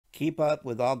Keep up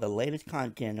with all the latest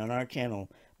content on our channel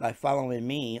by following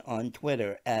me on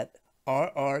Twitter at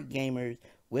RRGamers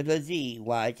with a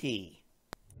ZYT.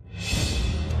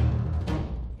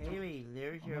 Haley,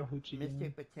 there's your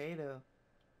Mystic Potato.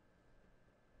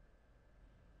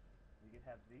 You can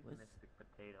have these Mystic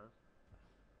Potatoes.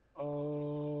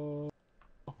 Oh.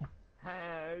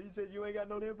 Hey, you said you ain't got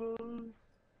no nipples?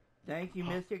 Thank you,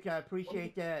 Mystic. I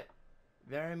appreciate that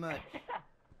very much.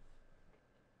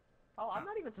 Oh, I'm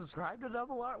not even subscribed to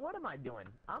Double R. What am I doing?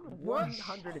 I'm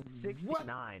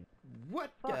 169.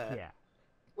 What Fuck the? yeah.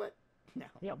 What? No.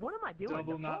 Yeah, what am I doing?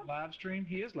 Double not live stream?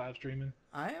 He is live streaming.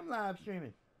 I am live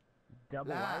streaming.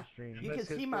 Double live stream. You can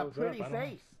see my pretty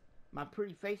face. My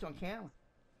pretty face on camera.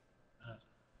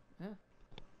 Yeah.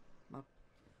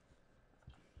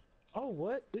 Oh,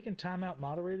 what? We can time out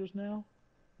moderators now?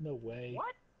 No way.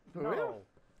 What? For real?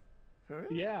 For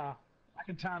real? Yeah. I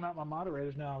can time out my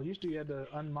moderators now. Used to you had to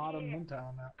unmod them and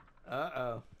time them out.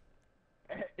 Uh-oh.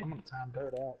 I'm gonna time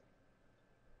Dirt out.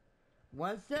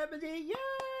 170,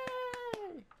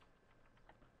 yay!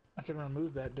 I can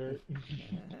remove that Dirt.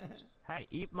 Hey,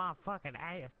 eat my fucking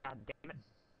ass, god damn it.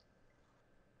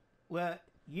 Well,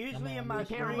 usually in my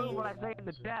stream, you can't remove what I say in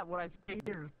the stream. chat. What I say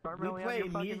here is We play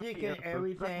music and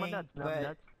everything,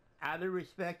 but out of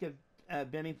respect of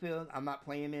Bennigfield, I'm not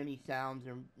playing any sounds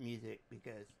or music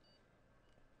because...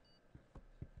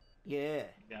 Yeah.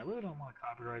 Yeah, I really don't want a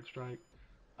copyright strike.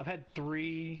 I've had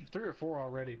three or four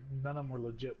already. None of them were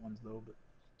legit ones though, but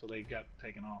so they got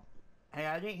taken off. Hey,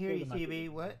 I didn't hear you,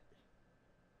 CB. What?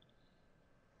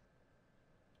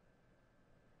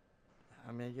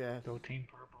 I mean, just... Go Team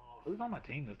Purple. Who's on my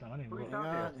team this time? I didn't even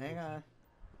look. Hang on.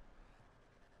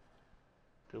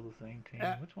 Still the same team.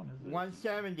 Which one is this?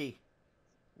 170.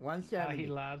 170. He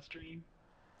live stream.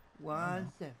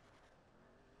 170.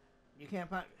 You can't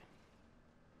find...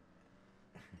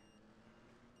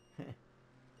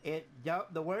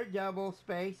 The word double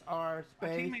space R space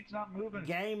my teammate's not moving.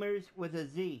 Gamers with a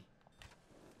Z.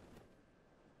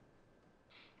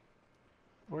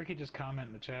 Or he could just comment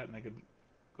in the chat and they could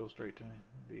go straight to me.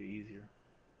 It'd be easier.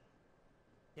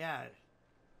 Yeah.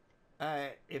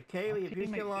 If Kaylee, if you're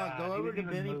still on, go over to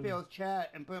Bennigfield's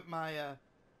chat and put my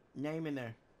name in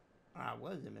there. I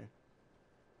was in there.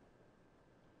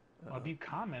 Well, if you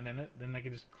comment in it, then they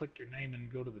can just click your name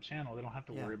and go to the channel. They don't have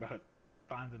to worry about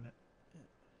finding it.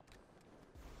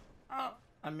 Oh,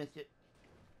 I missed it.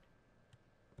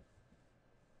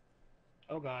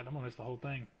 Oh god, I'm gonna miss the whole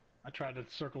thing. I tried to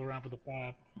circle around for the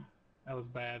 5. That was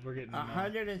bad. We're getting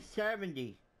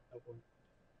 170.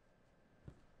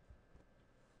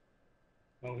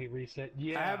 Oh, he reset.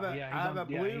 Yeah, I have a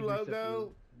blue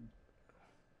logo.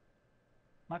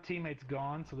 My teammate's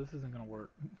gone, so this isn't gonna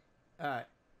work. Alright.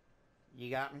 You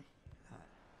got me?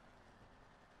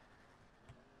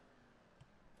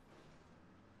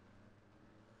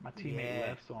 My teammate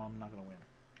left, so I'm not gonna win.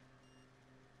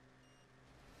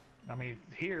 I mean, he's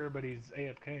here, but he's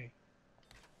AFK.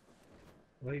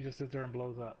 Well, he just sits there and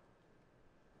blows up.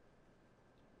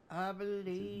 I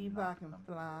believe I can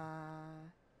fly.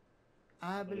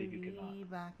 I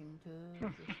believe I can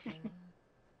touch the sky.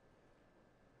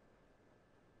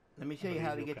 Let me show you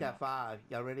how to get that 5.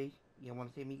 Y'all ready? You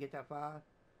want to see me get that 5?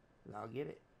 I'll get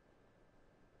it.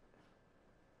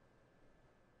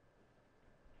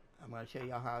 I'm going to show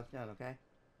y'all how it's done, okay?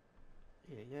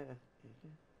 Here you go.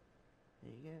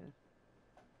 There you go.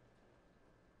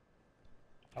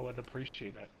 I would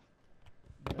appreciate that.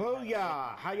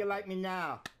 Booyah! How you like me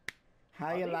now?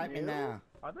 How you like me now?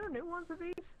 Are there new ones of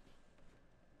these?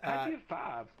 I get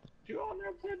 5. Did you all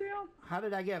never put it down? How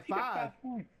did I get 5? 5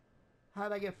 points. How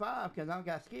did I get 5? Because I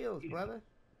got skills, brother.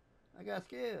 I got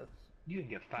skills. You didn't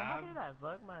get 5. How did I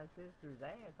fuck my sister's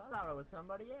ass? I thought it was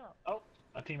somebody else. Oh,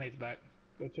 my teammate's back.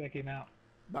 Go check him out.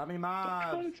 Bobby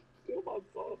Mods.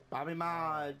 Bobby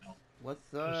Mods.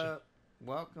 What's up?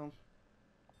 Welcome.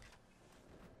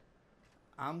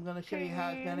 I'm going to show you how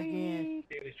it's done again.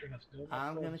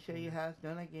 I'm going to show you how it's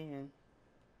done again.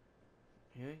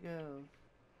 Here we go.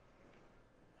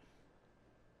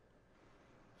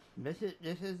 This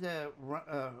is the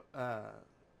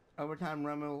overtime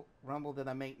rumble that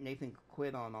I make Nathan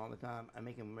quit on all the time. I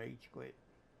make him rage quit.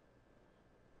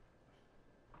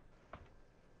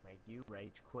 Make you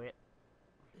rage quit?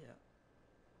 Yeah.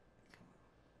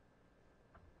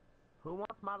 Who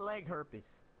wants my leg herpes?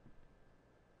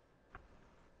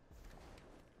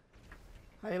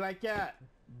 How you like that?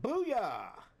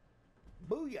 Booyah!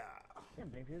 Booyah! Damn,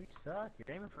 baby, you suck.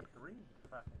 You're aiming for 3.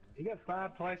 Fucking... You got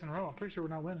 5 twice in a row. I'm pretty sure we're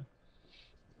not winning.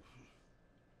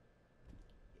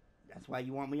 That's why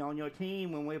you want me on your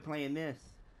team when we're playing this.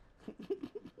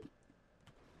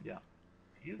 Yeah.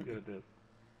 He's good at this.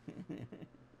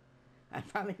 I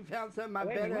finally found something I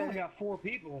Wait, better. we only got 4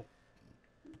 people.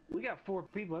 We got 4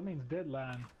 people. That means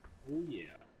deadline. Oh yeah.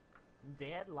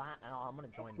 Deadline. Oh, I'm gonna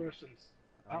join.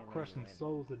 Out crushing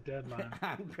souls the deadline.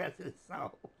 I'm pressing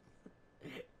souls.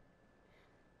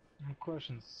 I'm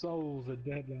crushing souls the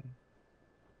deadline.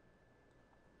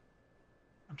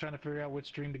 I'm trying to figure out which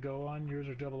stream to go on, yours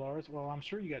or Double R's. Well, I'm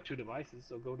sure you got 2 devices,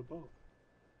 so go to both.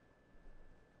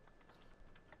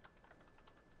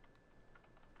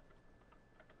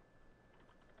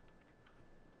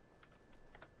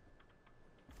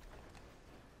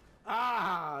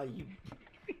 Ah, you.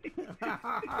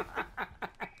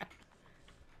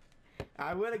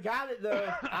 I would have got it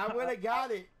though. I would have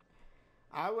got it.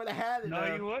 I would have had it. No,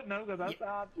 though. you wouldn't, no, because I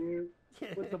thought you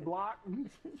with the block.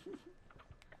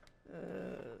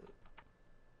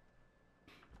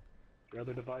 Your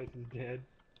other device is dead.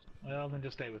 Well, then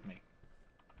just stay with me.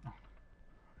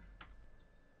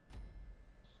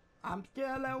 I'm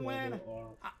still a winner.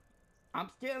 I'm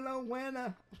still a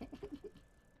winner.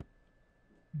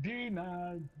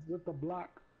 Denied with the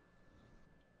block.